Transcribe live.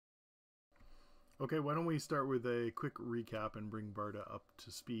Okay, why don't we start with a quick recap and bring Barda up to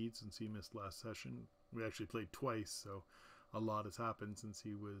speed since he missed last session. We actually played twice, so a lot has happened since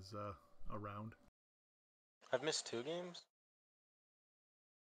he was around. I've missed 2 games.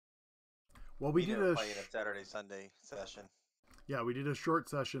 Well, we did never a play in a Saturday Sunday session. yeah, we did a short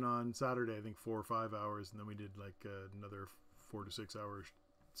session on Saturday, I think 4 or 5 hours, and then we did like another 4 to 6 hour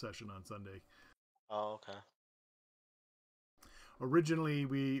session on Sunday. Oh, okay. Originally,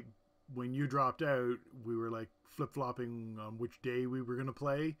 when you dropped out, we were like flip flopping on which day we were going to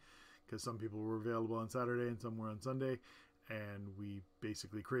play because some people were available on Saturday and some were on Sunday. And we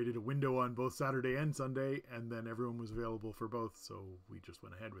basically created a window on both Saturday and Sunday, and then everyone was available for both, so we just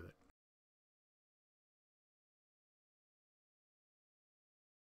went ahead with it.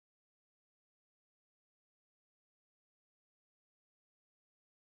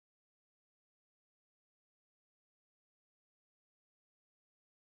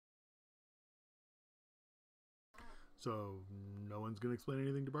 So no one's going to explain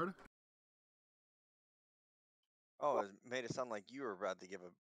anything to Barda? Oh, it made it sound like you were about to give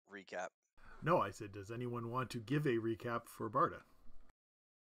a recap. No, I said, does anyone want to give a recap for Barda?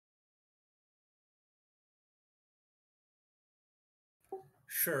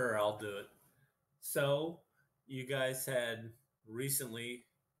 Sure, I'll do it. So, you guys had recently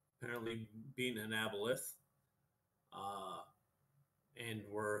apparently beaten an aboleth, and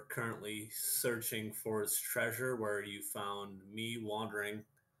we're currently searching for its treasure, where you found me wandering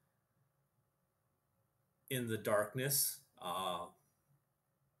in the darkness.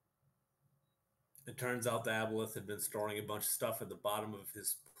 It turns out the aboleth had been storing a bunch of stuff at the bottom of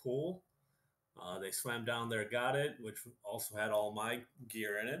his pool. They swam down there, got it, which also had all my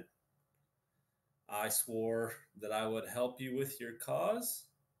gear in it. I swore that I would help you with your cause.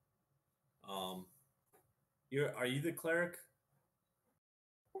 Are you the cleric?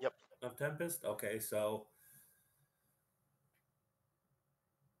 Yep. Of Tempest? Okay, so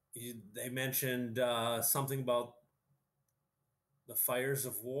they mentioned something about the fires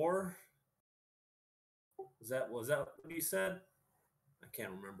of war. Was that what you said? I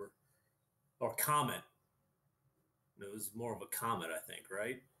can't remember. Or comet. It was more of a comet, I think,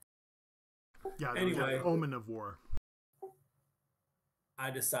 right? Yeah, Anyway, omen of war.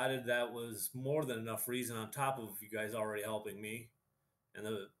 I decided that was more than enough reason on top of you guys already helping me, and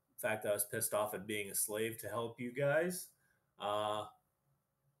the fact that I was pissed off at being a slave to help you guys.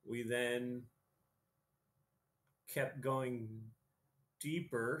 We then kept going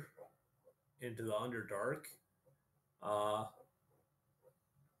deeper into the Underdark.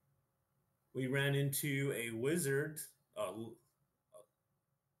 We ran into a wizard,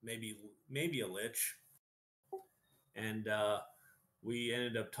 maybe a lich, and we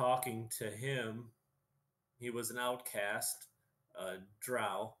ended up talking to him. He was an outcast, a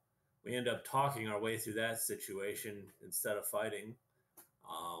drow. We ended up talking our way through that situation instead of fighting,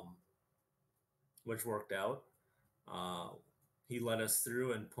 which worked out. He led us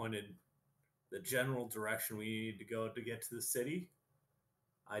through and pointed the general direction we needed to go to get to the city.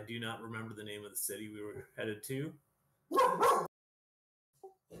 I do not remember the name of the city we were headed to.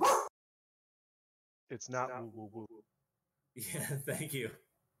 It's not woo woo woo. Yeah, thank you.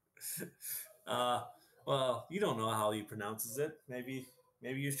 Well, you don't know how he pronounces it. Maybe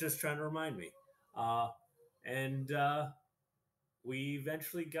he's just trying to remind me. And we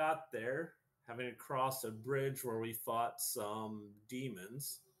eventually got there, having to cross a bridge where we fought some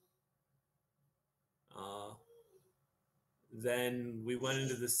demons. Then we went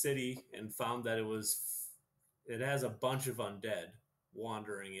into the city and found that it has a bunch of undead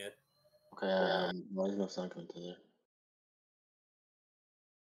wandering it. Okay, why is no sound coming to there?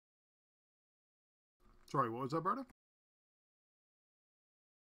 Sorry, what was that, Barda?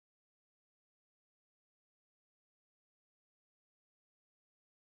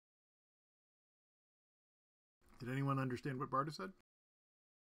 Did anyone understand what Barda said?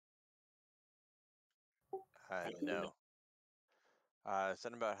 No.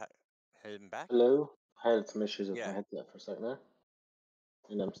 Something about heading back? Hello? I had some issues with Yeah. my headset for a second there.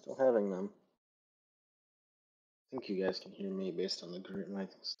 And I'm still having them. I think you guys can hear me based on my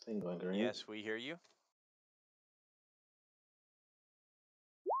thing going green. Yes, we hear you.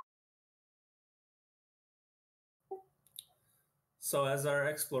 So as our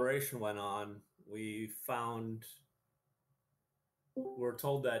exploration went on, we're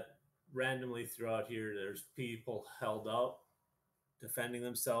told that randomly throughout here, there's people held up, defending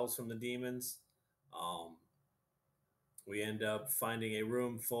themselves from the demons. We end up finding a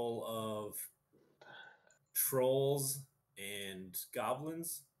room full of trolls and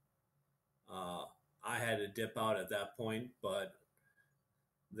goblins. I had to dip out at that point, but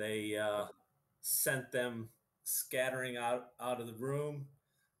they sent them scattering out of the room,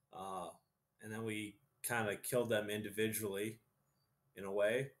 and then we kind of killed them individually in a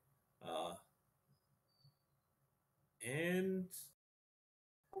way. And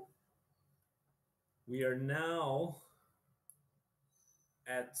we are now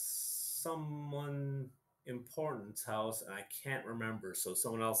at someone important's house, and I can't remember, so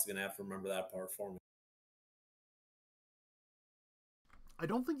someone else is going to have to remember that part for me. I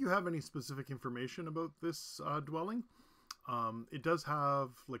don't think you have any specific information about this dwelling. It does have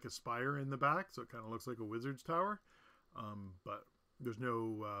like a spire in the back, so it kind of looks like a wizard's tower, but there's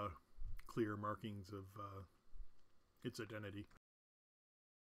no clear markings of its identity.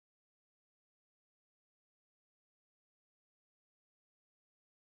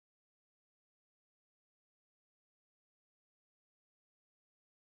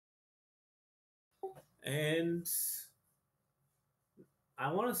 And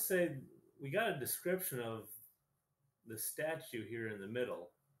I want to say we got a description of the statue here in the middle.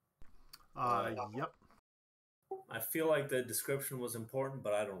 Yep. I feel like the description was important,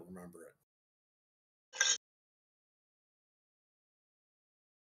 but I don't remember it.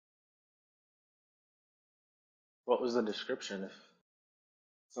 What was the description, if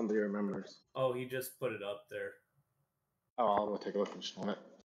somebody remembers? Oh, he just put it up there. Oh, I'll go take a look just a minute.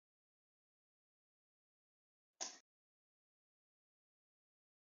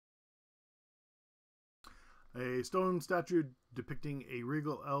 A stone statue depicting a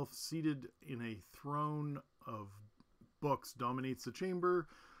regal elf seated in a throne of books dominates the chamber.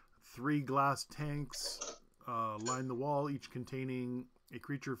 3 glass tanks line the wall, each containing a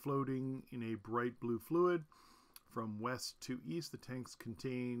creature floating in a bright blue fluid. From west to east, the tanks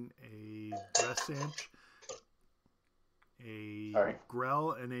contain a Dressanch, a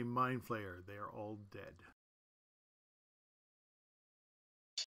Grell, and a Mind Flayer. They are all dead.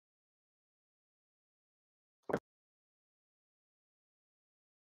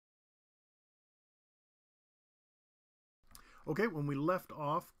 Okay, when we left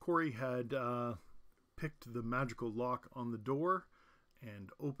off, Corey had picked the magical lock on the door and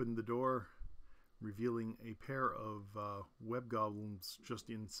opened the door, revealing a pair of web golems just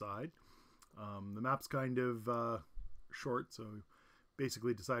inside. The map's kind of short, so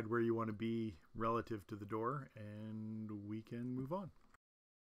basically decide where you want to be relative to the door, and we can move on.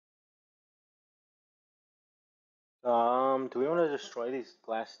 Do we want to destroy these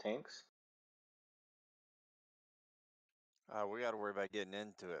glass tanks? We got to worry about getting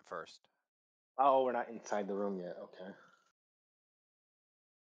into it first. Oh, we're not inside the room yet. Okay.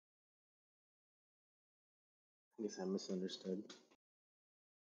 I guess I misunderstood.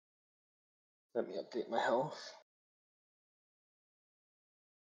 Let me update my health.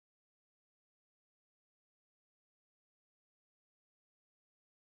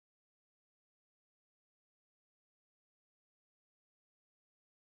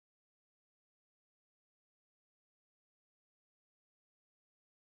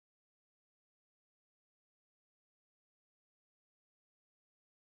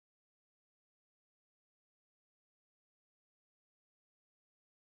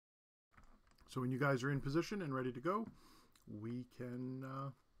 So when you guys are in position and ready to go, we can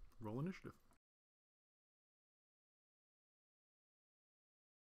roll initiative.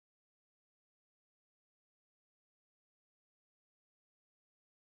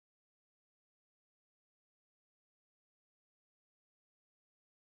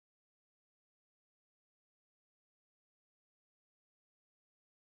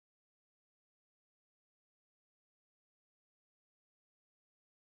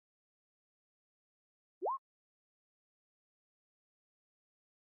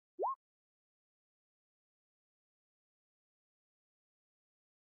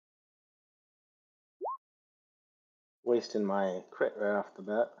 Wasting my crit right off the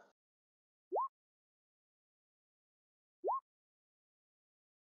bat.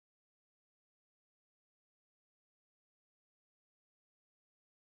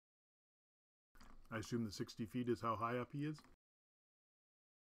 I assume the 60 feet is how high up he is?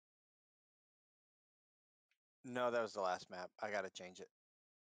 No, that was the last map. I got to change it.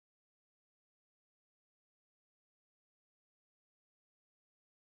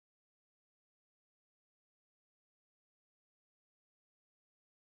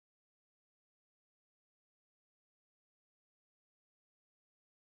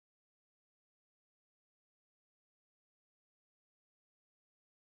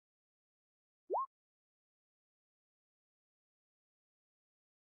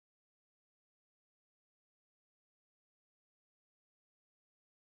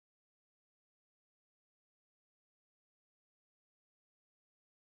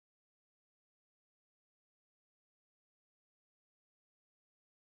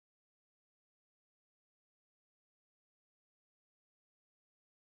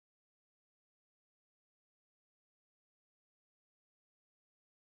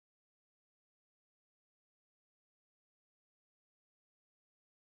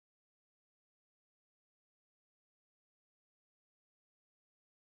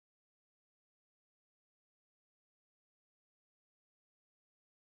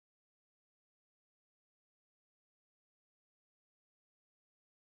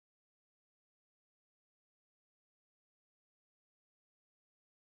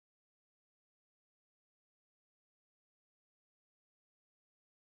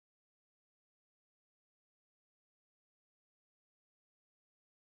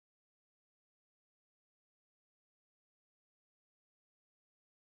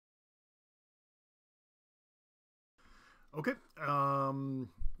 Okay.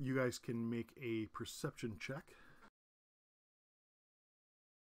 You guys can make a perception check.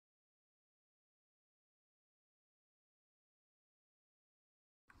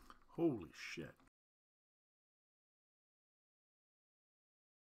 Holy shit.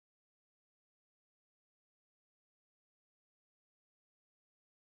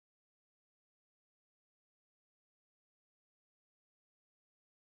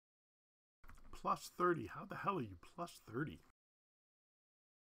 Plus 30. How the hell are you plus 30?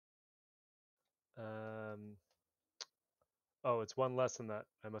 Oh, it's one less than that.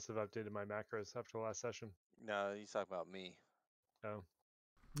 I must have updated my macros after the last session. No, he's talking about me. Oh.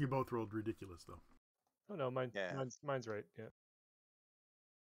 You both rolled ridiculous, though. Oh no, Yeah. mine's right. Yeah.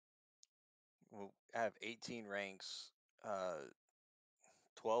 Well, I have 18 ranks,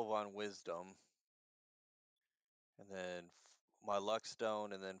 12 on wisdom, and then my luck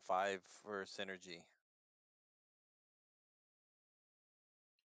stone, and then 5 for synergy.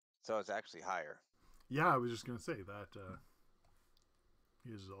 So it's actually higher. Yeah, I was just going to say that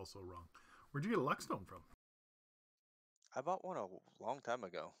is also wrong. Where'd you get a luck stone from? I bought one a long time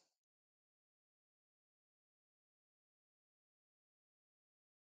ago.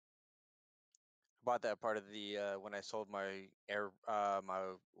 I bought that part of the when I sold my my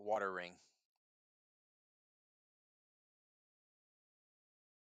water ring.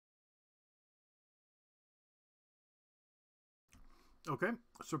 Okay.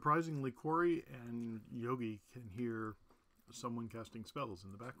 Surprisingly, Corey and Yogi can hear someone casting spells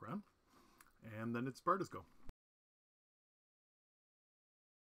in the background. And then it's Barta's go.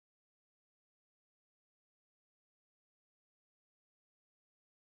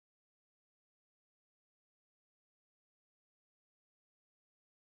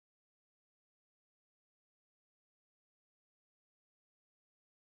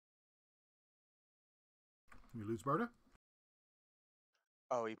 We lose Barta?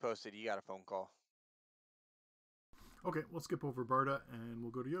 Oh, he posted, you got a phone call. Okay, we'll skip over Barta and we'll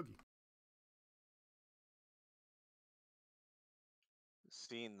go to Yogi.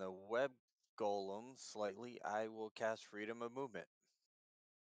 Seeing the web golem slightly, I will cast freedom of movement.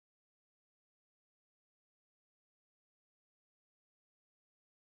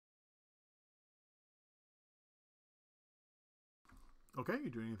 Okay, you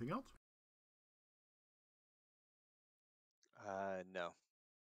doing anything else? No.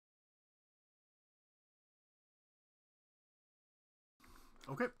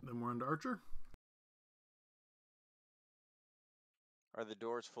 Okay, then we're on to Archer. Are the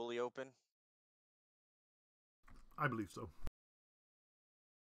doors fully open? I believe so.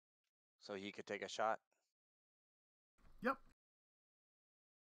 So he could take a shot? Yep.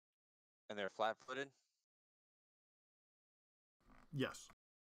 And they're flat-footed? Yes.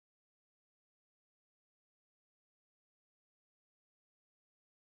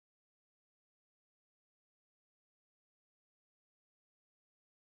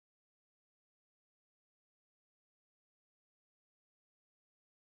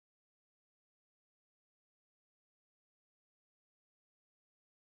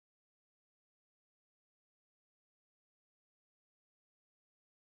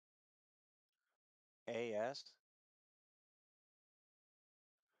 AS?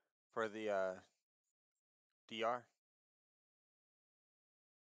 For the DR?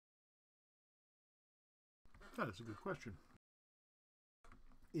 That is a good question.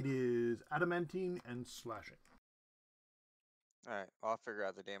 It is adamantine and slashing. Alright, I'll figure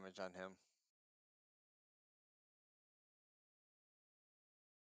out the damage on him.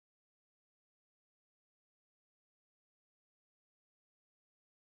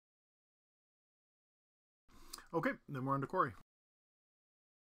 Okay, then we're on to Corey.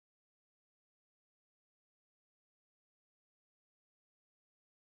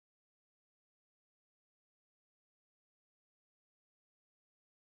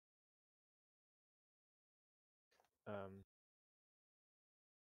 Um,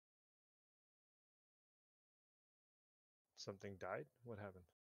 Something died? What happened?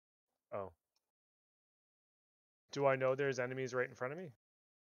 Oh. Do I know there's enemies right in front of me?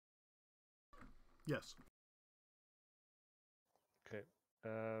 Yes. Okay.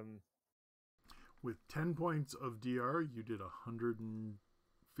 With 10 points of DR, you did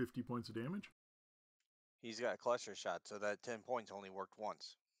 150 points of damage. He's got cluster shot, so that 10 points only worked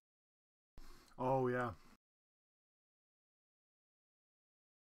once. Oh, yeah.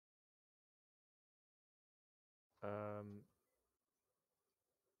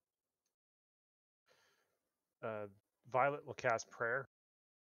 Violet will cast prayer.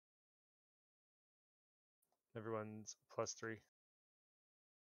 Everyone's +3.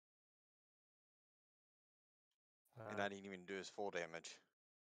 and I didn't even do his full damage.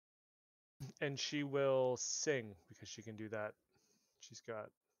 And she will sing because she can do that. She's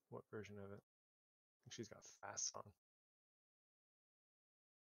got what version of it? I think she's got fast song.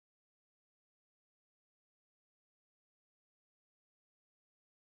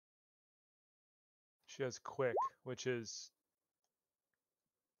 She has quick, which is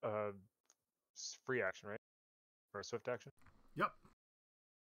a free action, right? Or a swift action. Yep.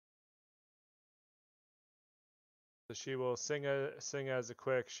 So she will sing as a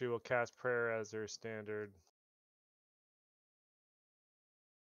quick. She will cast prayer as her standard.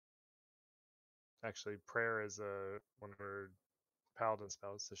 Actually, prayer is one of her paladin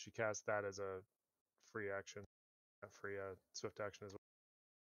spells, so she casts that as a free action, a free swift action as well.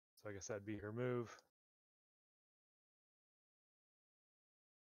 So I guess that'd be her move.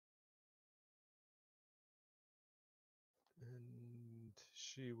 And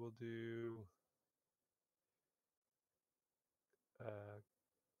she will do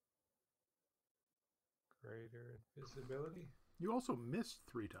greater invisibility. You also missed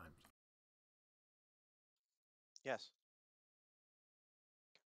 3 times. Yes.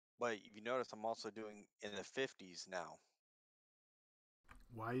 But if you notice, I'm also doing in the 50s now.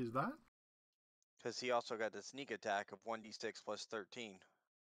 Why is that? Because he also got the sneak attack of 1d6 plus 13.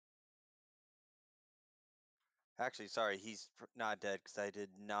 Actually, sorry, he's not dead because I did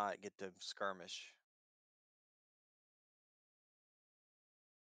not get to skirmish.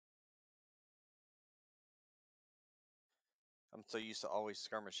 I'm so used to always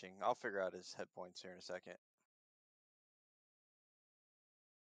skirmishing. I'll figure out his hit points here in a second.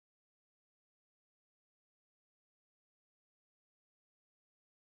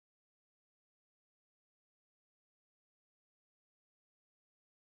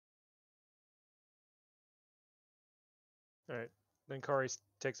 All right. Then Kari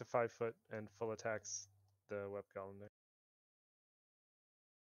takes a 5-foot and full attacks the web golem there.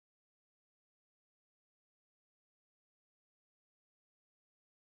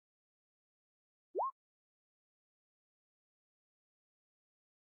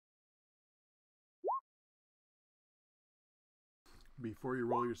 Before you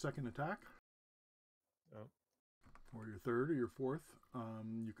roll your second attack, Oh. or your third or your fourth,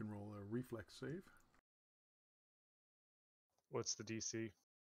 you can roll a reflex save. What's the DC?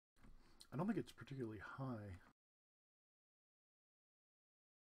 I don't think it's particularly high.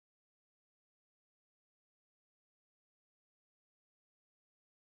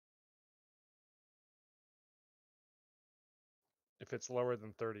 If it's lower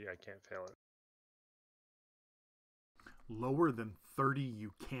than 30, I can't fail it. Lower than 30,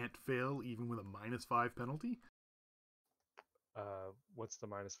 you can't fail, even with a -5 penalty. What's the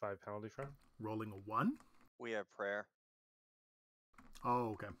 -5 penalty from? Rolling a 1. We have prayer.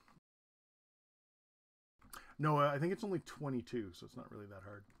 Oh, okay. No, I think it's only 22, so it's not really that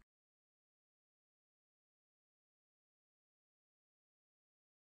hard.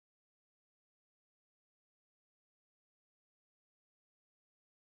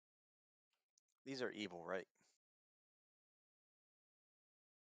 These are evil, right?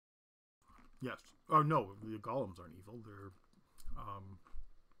 Yes. Oh, no, the golems aren't evil. They're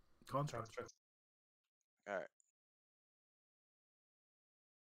constructs. All right.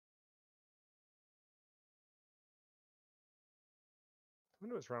 I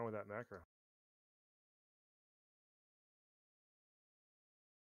wonder what's wrong with that macro.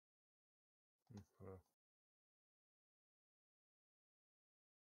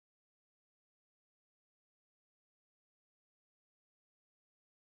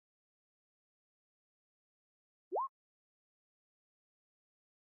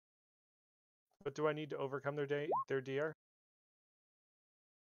 What do I need to overcome their DR?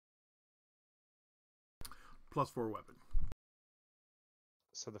 +4 weapon.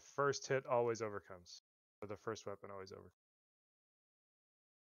 So the first hit always overcomes. Or the first weapon always overcomes.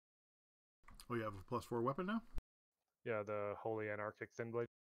 Oh, you have a +4 weapon now? Yeah, the Holy Anarchic Thin Blade.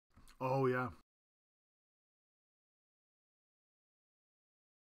 Oh, yeah.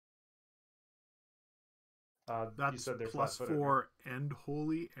 That's you said they're +4 and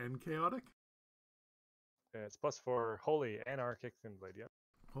holy and chaotic? Yeah, it's +4 Holy Anarchic Thin Blade, yeah.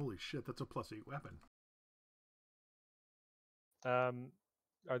 Holy shit, that's a +8 weapon.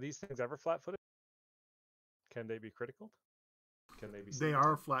 Are these things ever flat-footed? Can they be critical? Can they be? They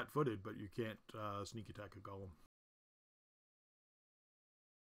are flat-footed, but you can't sneak attack a golem.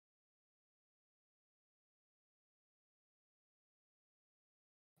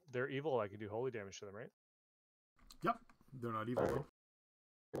 They're evil. I can do holy damage to them, right? Yep, they're not evil though.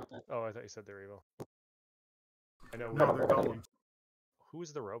 Oh, I thought you said they're evil. I know. No, they're golems.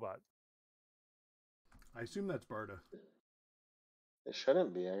 Who's the robot? I assume that's Barda. It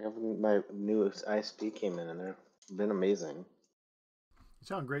shouldn't be. I have my newest ISP came in and they've been amazing. You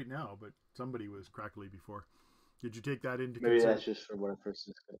sound great now, but somebody was crackly before. Did you take that into Maybe that's consideration? just for when I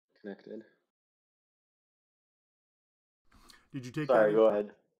first connected. Did you take Sorry, that? go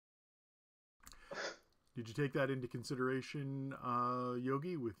ahead. Did you take that into consideration,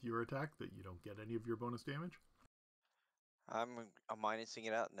 Yogi, with your attack that you don't get any of your bonus damage? I'm minusing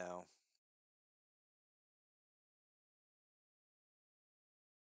it out now.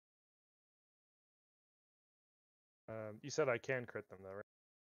 You said I can crit them though, right?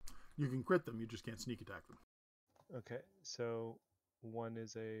 You can crit them, you just can't sneak attack them. Okay, so 1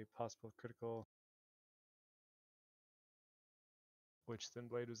 is a possible critical. Which thin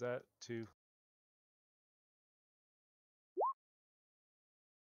blade was that? 2.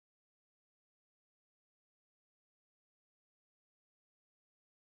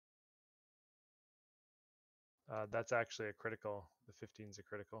 That's actually a critical. The 15 is a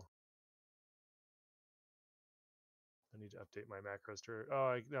critical. I need to update my macros to.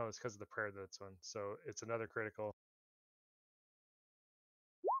 Oh, no, it's because of the prayer that's one. So it's another critical.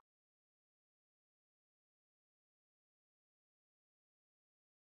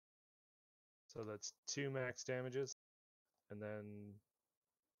 So that's 2 max damages, and then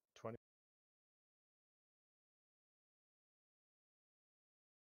 20.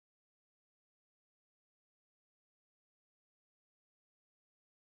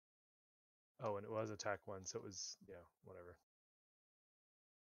 Oh, and it was attack 1, so it was, yeah, whatever.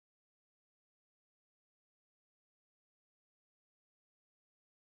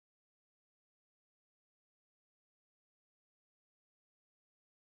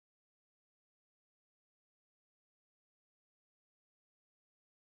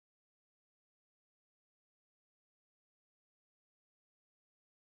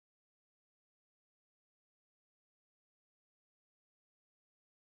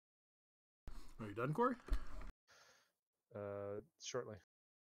 Are you done, Corey? Shortly.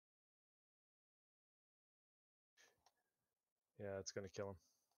 Yeah, it's gonna kill him.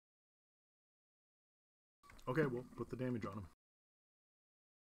 Okay, we'll put the damage on him.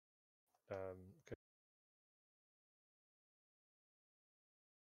 Okay.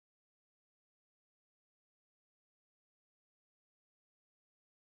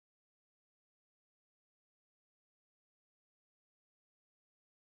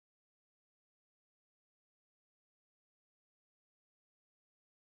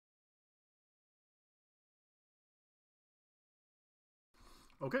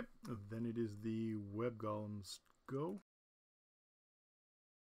 Okay, then it is the web golems go.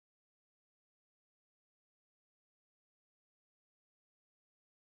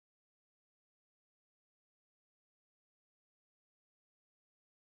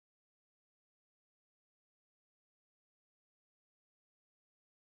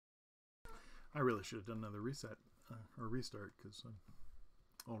 I really should have done another reset or restart because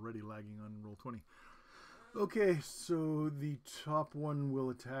I'm already lagging on roll 20. Okay, so the top one will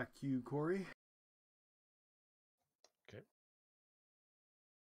attack you, Corey. Okay.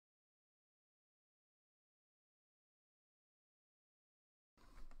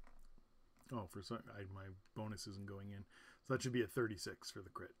 Oh, for some, my bonus isn't going in, so that should be a 36 for the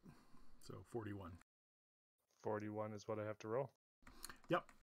crit. So 41. 41 is what I have to roll. Yep.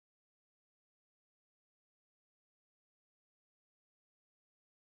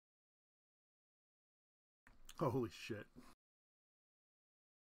 Holy shit.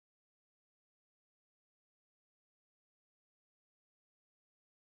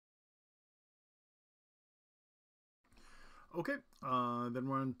 Okay, then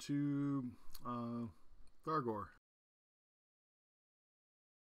we're on to Thargor.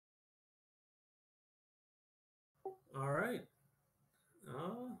 All right.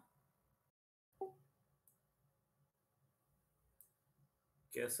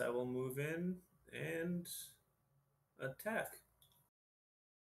 Guess I will move in and attack.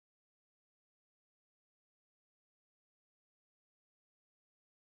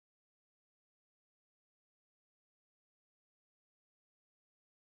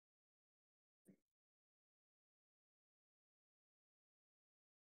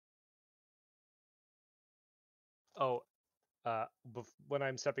 Oh, when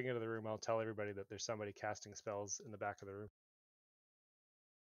I'm stepping into the room, I'll tell everybody that there's somebody casting spells in the back of the room.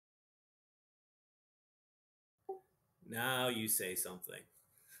 Now you say something.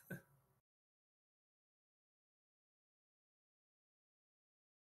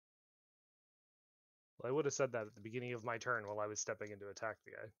 Well, I would have said that at the beginning of my turn while I was stepping in to attack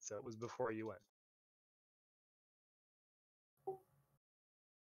the guy, so it was before you went.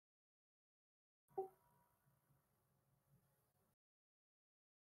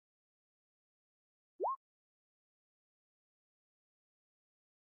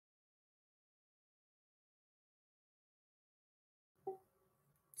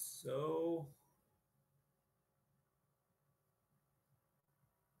 So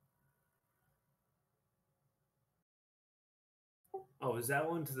oh, is that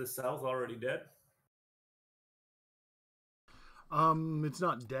one to the south already dead? It's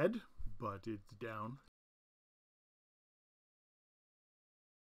not dead, but it's down.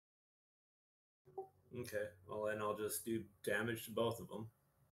 Okay, well then I'll just do damage to both of them.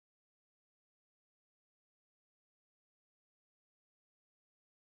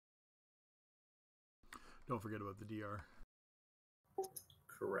 Don't forget about the DR.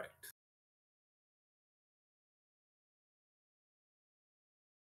 Correct.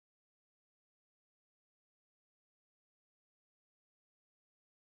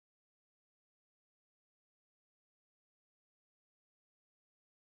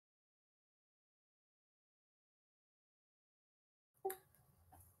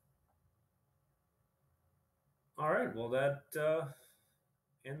 All right, well that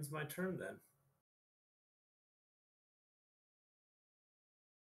ends my turn then.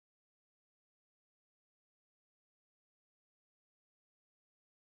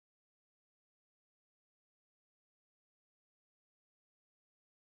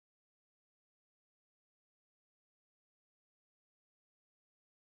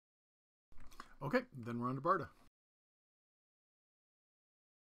 Okay, then we're on to Barda.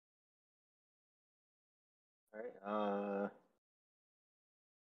 All right.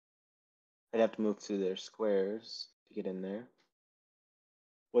 I'd have to move to their squares to get in there.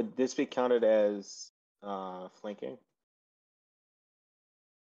 Would this be counted as flanking?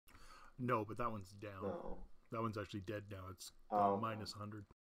 No, but that one's down. No. That one's actually dead now. It's Oh, okay. minus 100.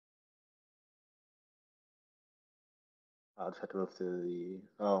 I'll just have to move to the.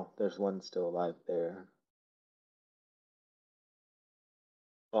 Oh, there's one still alive there.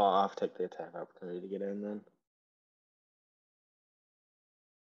 Well, I'll have to take the attack opportunity to get in then.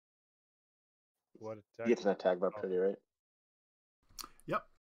 What He attack? gets an attack opportunity, right? Yep.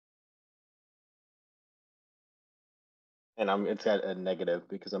 And it's got a negative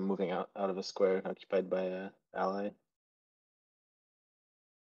because I'm moving out of a square occupied by a ally.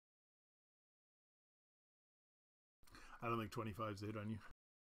 I don't think 25's a hit on you.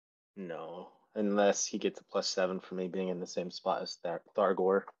 No, unless he gets a +7 for me being in the same spot as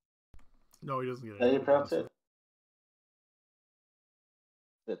Thargor. No, he doesn't get How do you anything. pronounce it?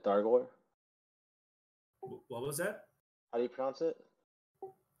 Is it Thargor? What was that? How do you pronounce it?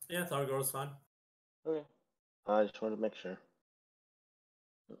 Yeah, Thargor's fine. Okay. I just wanted to make sure.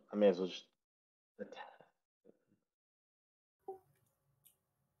 I may as well just attack.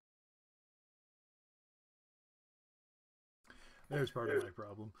 There's part of my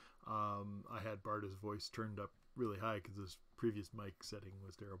problem. I had Barda's voice turned up really high because his previous mic setting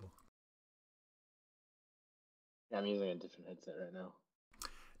was terrible. Yeah, I'm using a different headset right now.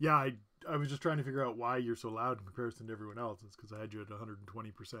 Yeah, I was just trying to figure out why you're so loud in comparison to everyone else. It's because I had you at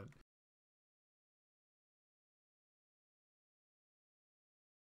 120%.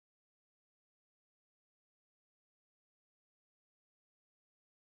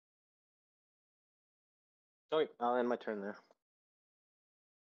 Okay, I'll end my turn there.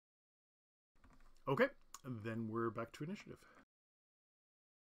 Okay, and then we're back to initiative.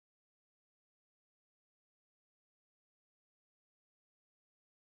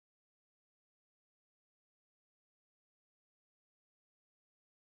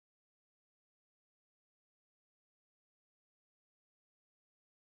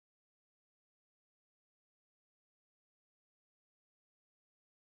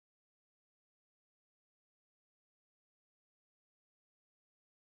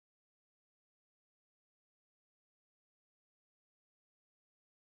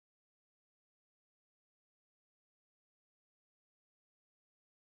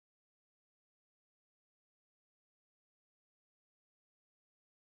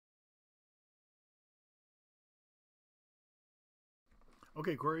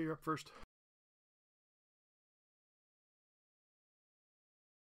 Okay, Corey, you're up first.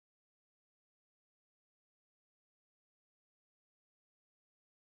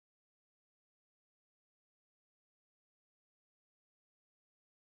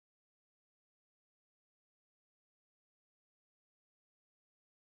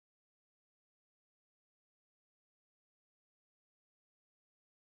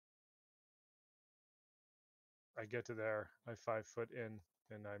 I get to there. I 5 foot in,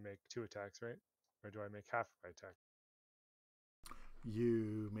 and I make 2 attacks, right? Or do I make half of my attack?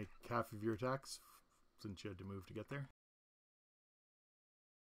 You make half of your attacks since you had to move to get there.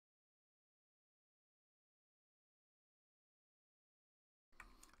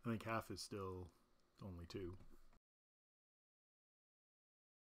 I think half is still only 2.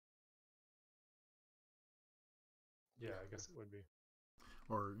 Yeah, I guess it would be.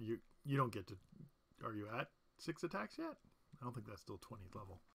 Or you don't get to. Are you at 6 attacks yet? I don't think that's still 20th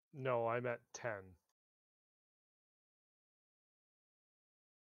level. No, I'm at 10.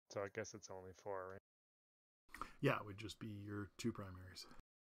 So I guess it's only 4, right? Yeah, it would just be your 2 primaries.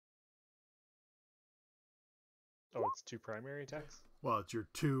 Oh, it's 2 primary attacks? Well, it's your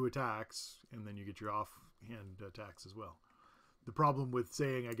 2 attacks, and then you get your offhand attacks as well. The problem with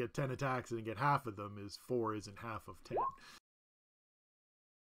saying I get 10 attacks and I get half of them is 4 isn't half of 10.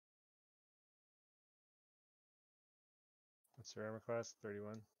 What's your armor class?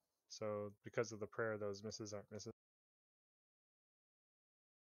 31. So because of the prayer, those misses aren't misses.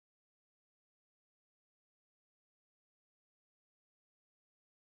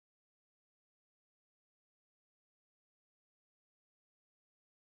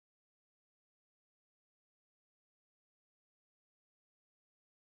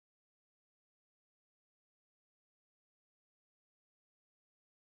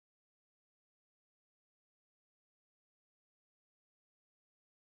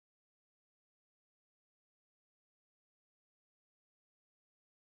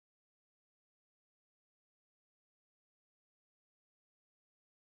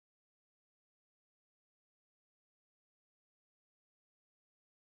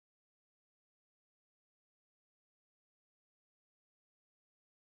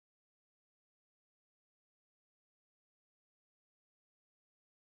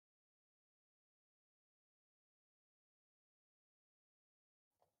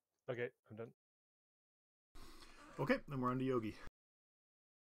 Okay, I'm done. Okay, then we're on to Yogi.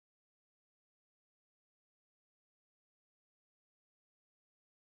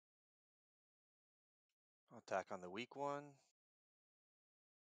 I'll attack on the weak one.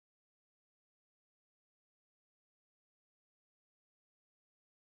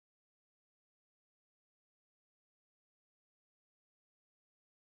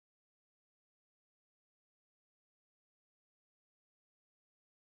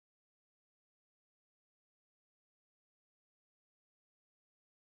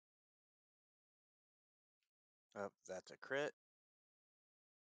 Oh, that's a crit.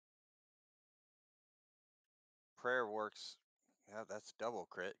 Prayer works. Yeah, that's double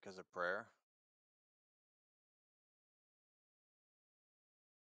crit because of prayer.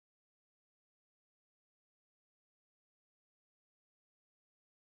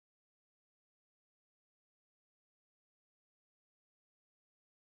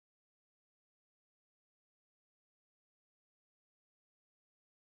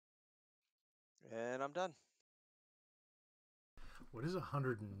 And I'm done. What is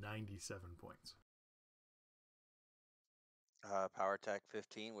 197 points? Power attack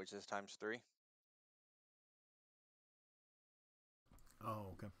 15, which is times 3.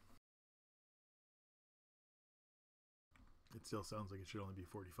 Oh, okay. It still sounds like it should only be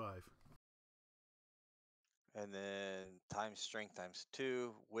 45. And then times strength times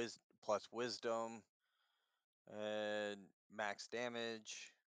 2, plus wisdom, and max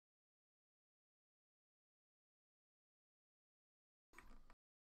damage.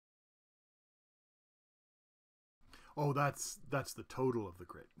 Oh, that's the total of the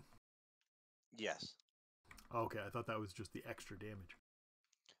crit. Yes. Okay, I thought that was just the extra damage.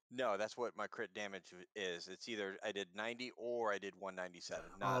 No, that's what my crit damage is. It's either I did 90 or I did 197.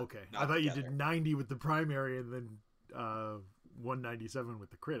 Oh, okay. I thought you did 90 with the primary and then 197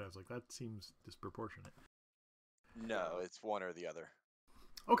 with the crit. I was like, that seems disproportionate. No, it's one or the other.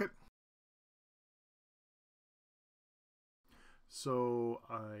 Okay. So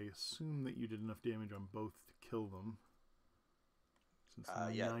I assume that you did enough damage on both to kill them. Since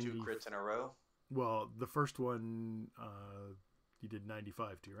yeah, 2 crits in a row. Well, the first one you did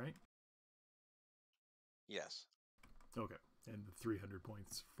 95 to, right? Yes. Okay. And the 300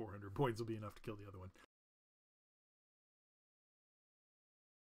 points, 400 points will be enough to kill the other one.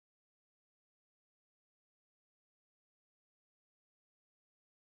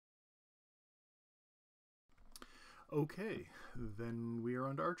 Okay, then we are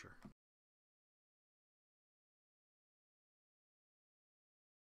on to Archer.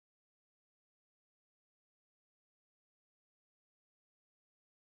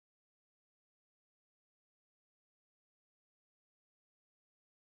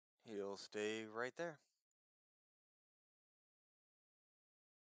 He'll stay right there.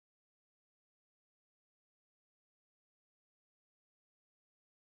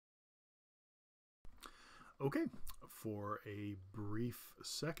 Okay, for a brief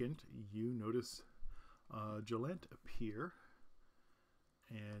second, you notice Jalent appear,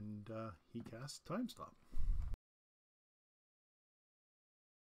 and he casts Time Stop.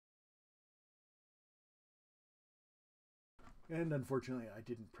 And unfortunately, I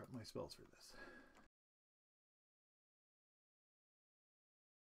didn't prep my spells for this.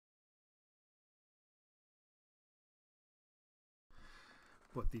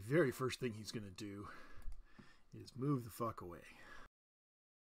 But the very first thing he's going to do is move the fuck away.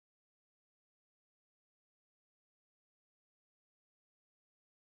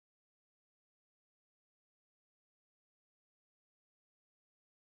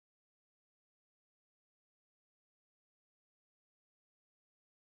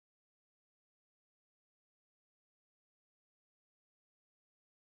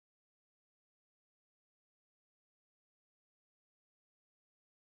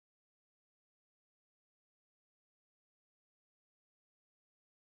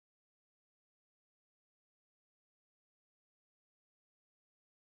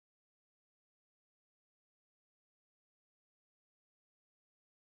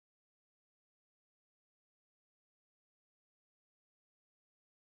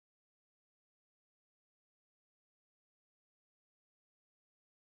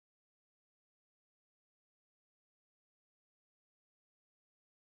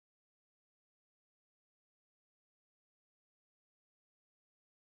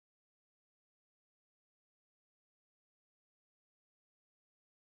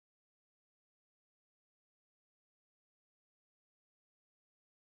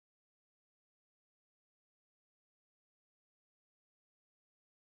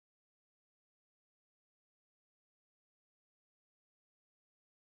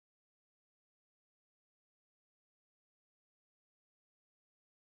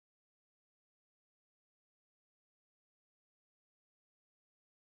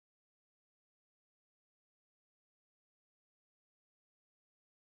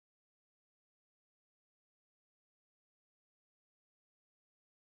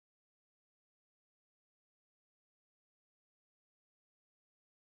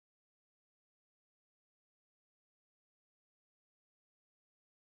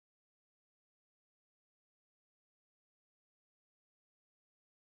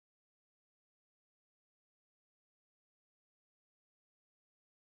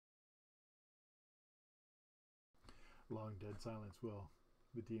 Long dead silence will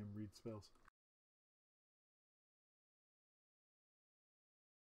the DM read spells.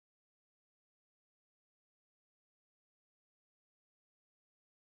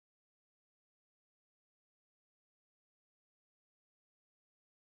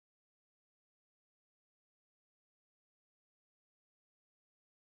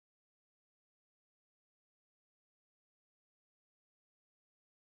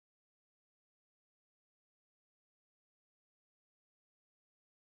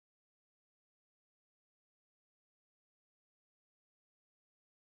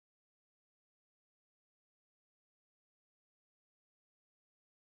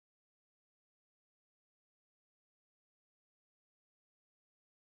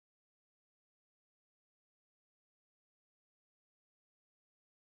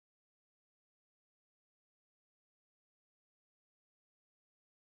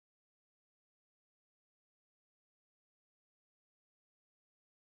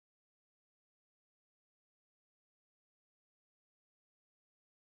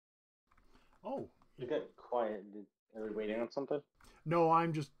 Oh, You got quiet. Are we waiting on something? no,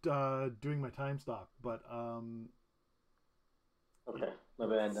 I'm just doing my time stop. But Okay, my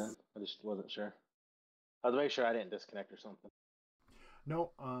bad then. I just wasn't sure. I was make sure I didn't disconnect or something. no,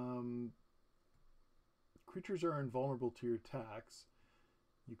 creatures are invulnerable to your attacks.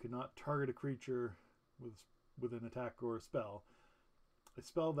 You cannot target a creature with an attack or a spell. A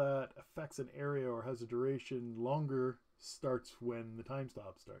spell that affects an area or has a duration longer starts when the time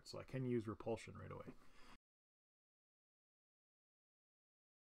stop starts. So I can use repulsion right away.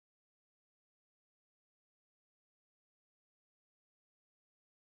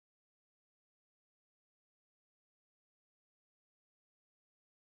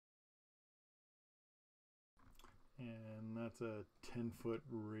 And that's a 10-foot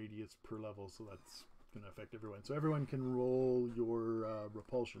radius per level, so that's going to affect everyone. So everyone can roll your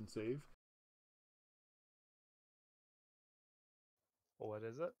repulsion save. What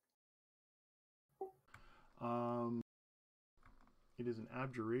is it? It is an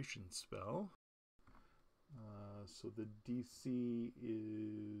abjuration spell. So the DC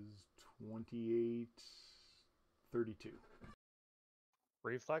is 2832.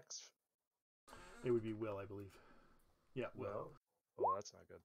 Reflex? It would be will, I believe. Yeah, will. No. Well, that's not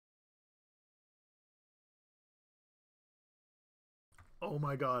good. Oh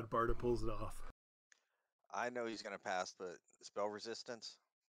my god, Barda pulls it off. I know he's gonna pass, but spell resistance.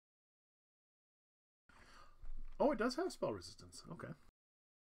 Oh, it does have spell resistance. Okay.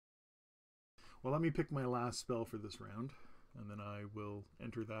 Well, let me pick my last spell for this round, and then I will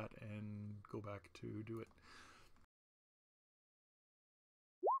enter that and go back to do it.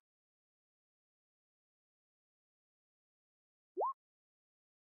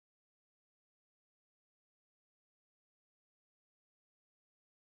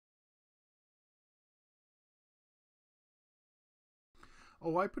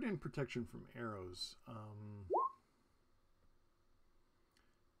 Oh, I put in protection from arrows.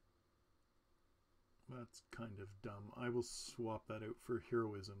 That's kind of dumb. I will swap that out for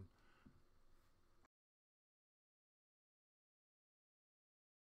heroism.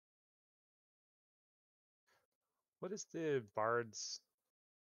 What is the bard's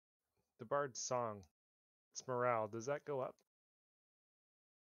song? It's morale. Does that go up?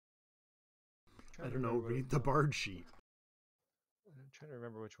 I don't know. Read the bard sheet. I'm trying to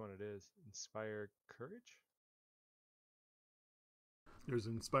remember which one it is. Inspire courage? There's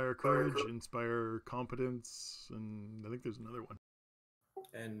inspire courage, inspire competence, and I think there's another one.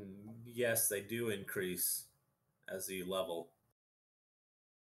 And yes, they do increase as you level.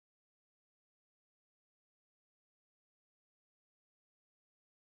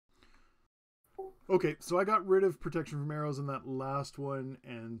 Okay, so I got rid of protection from arrows in that last one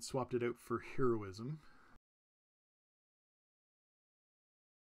and swapped it out for heroism.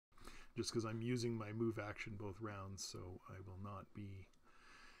 Just because I'm using my move action both rounds, so I will not be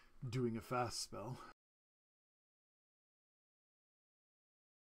doing a fast spell.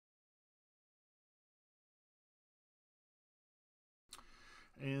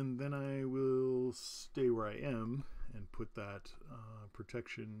 And then I will stay where I am and put that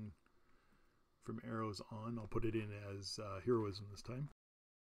protection from arrows on. I'll put it in as heroism this time.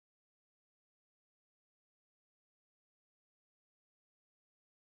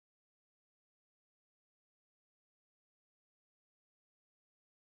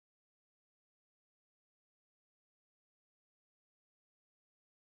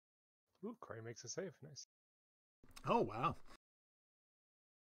 Ooh, Corey makes a save. Nice. Oh, wow.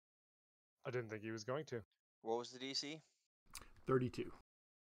 I didn't think he was going to. What was the DC? 32.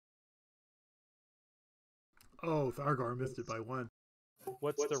 Oh, Thargar missed it by 1.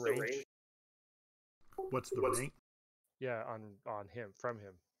 What's the range? What's the rank? Yeah, on him, from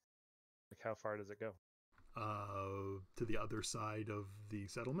him. Like, how far does it go? To the other side of the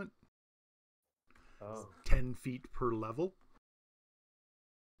settlement. Oh. 10 feet per level.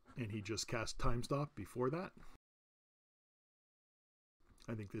 And he just cast Time Stop before that.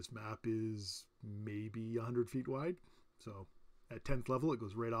 I think this map is maybe 100 feet wide. So at 10th level, it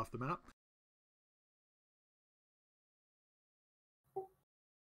goes right off the map.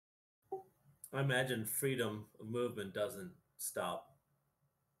 I imagine freedom of movement doesn't stop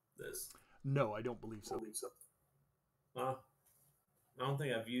this. No, I don't believe so. Well, I don't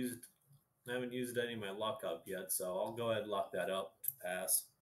think I haven't used any of my luck up yet, so I'll go ahead and lock that up to pass.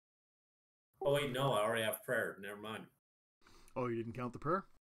 Oh wait, no, I already have prayer. Never mind. Oh, you didn't count the prayer?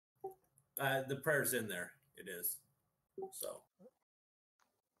 The prayer's in there. It is.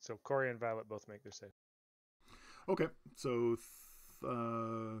 So Corey and Violet both make their save. Okay, so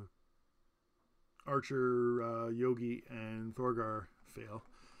Archer, Yogi, and Thorgar fail.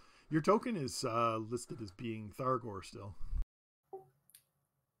 Your token is listed as being Thargor still.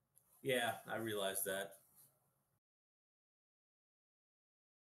 Yeah, I realized that.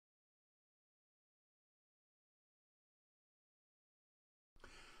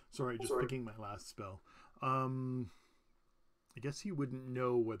 Sorry, just picking my last spell. I guess he wouldn't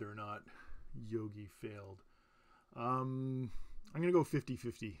know whether or not Yogi failed. I'm going to go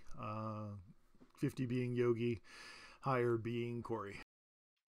 50-50. 50 being Yogi, higher being Corey.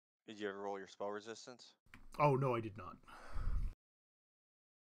 Did you ever roll your spell resistance? Oh, no, I did not.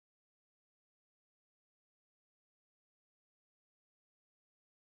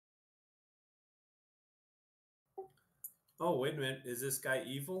 Oh, wait a minute. Is this guy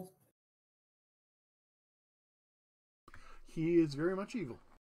evil? He is very much evil.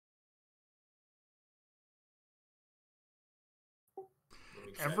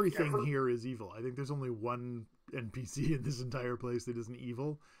 Everything here is evil. I think there's only one NPC in this entire place that isn't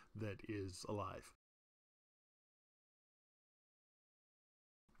evil that is alive.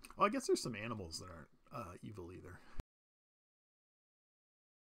 Well, I guess there's some animals that aren't evil either.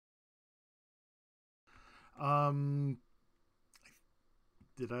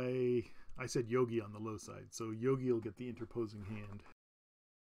 I said Yogi on the low side, so Yogi will get the interposing hand.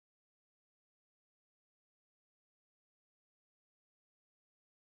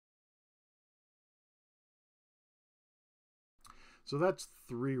 So that's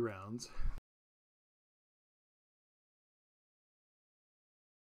 3 rounds.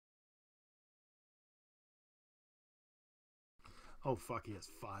 Oh fuck, he has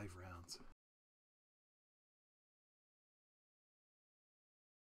 5 rounds.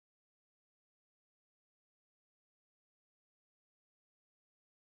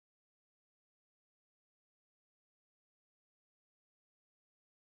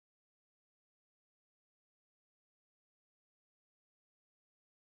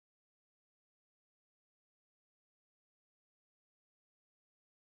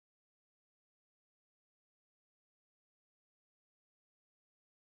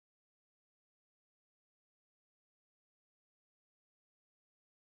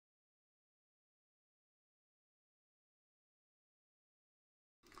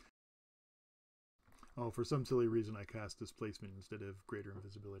 Oh, for some silly reason I cast Displacement instead of Greater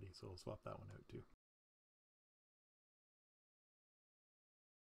Invisibility, so I'll swap that one out too.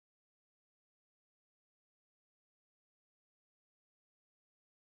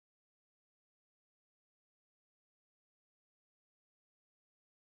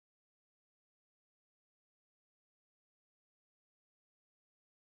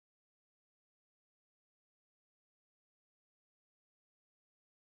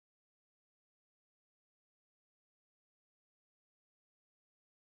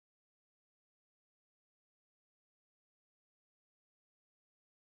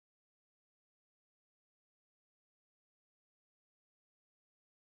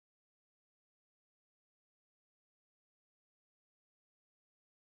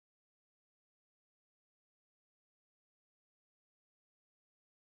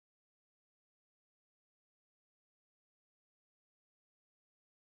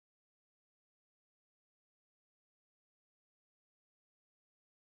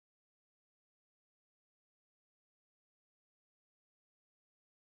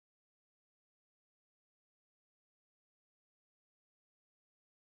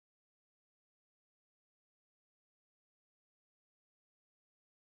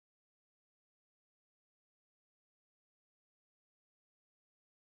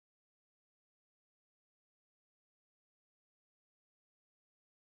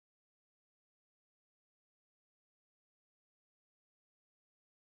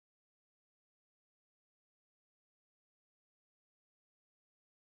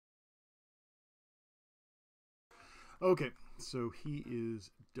 Okay, so he is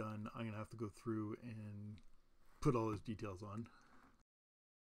done. I'm going to have to go through and put all his details on.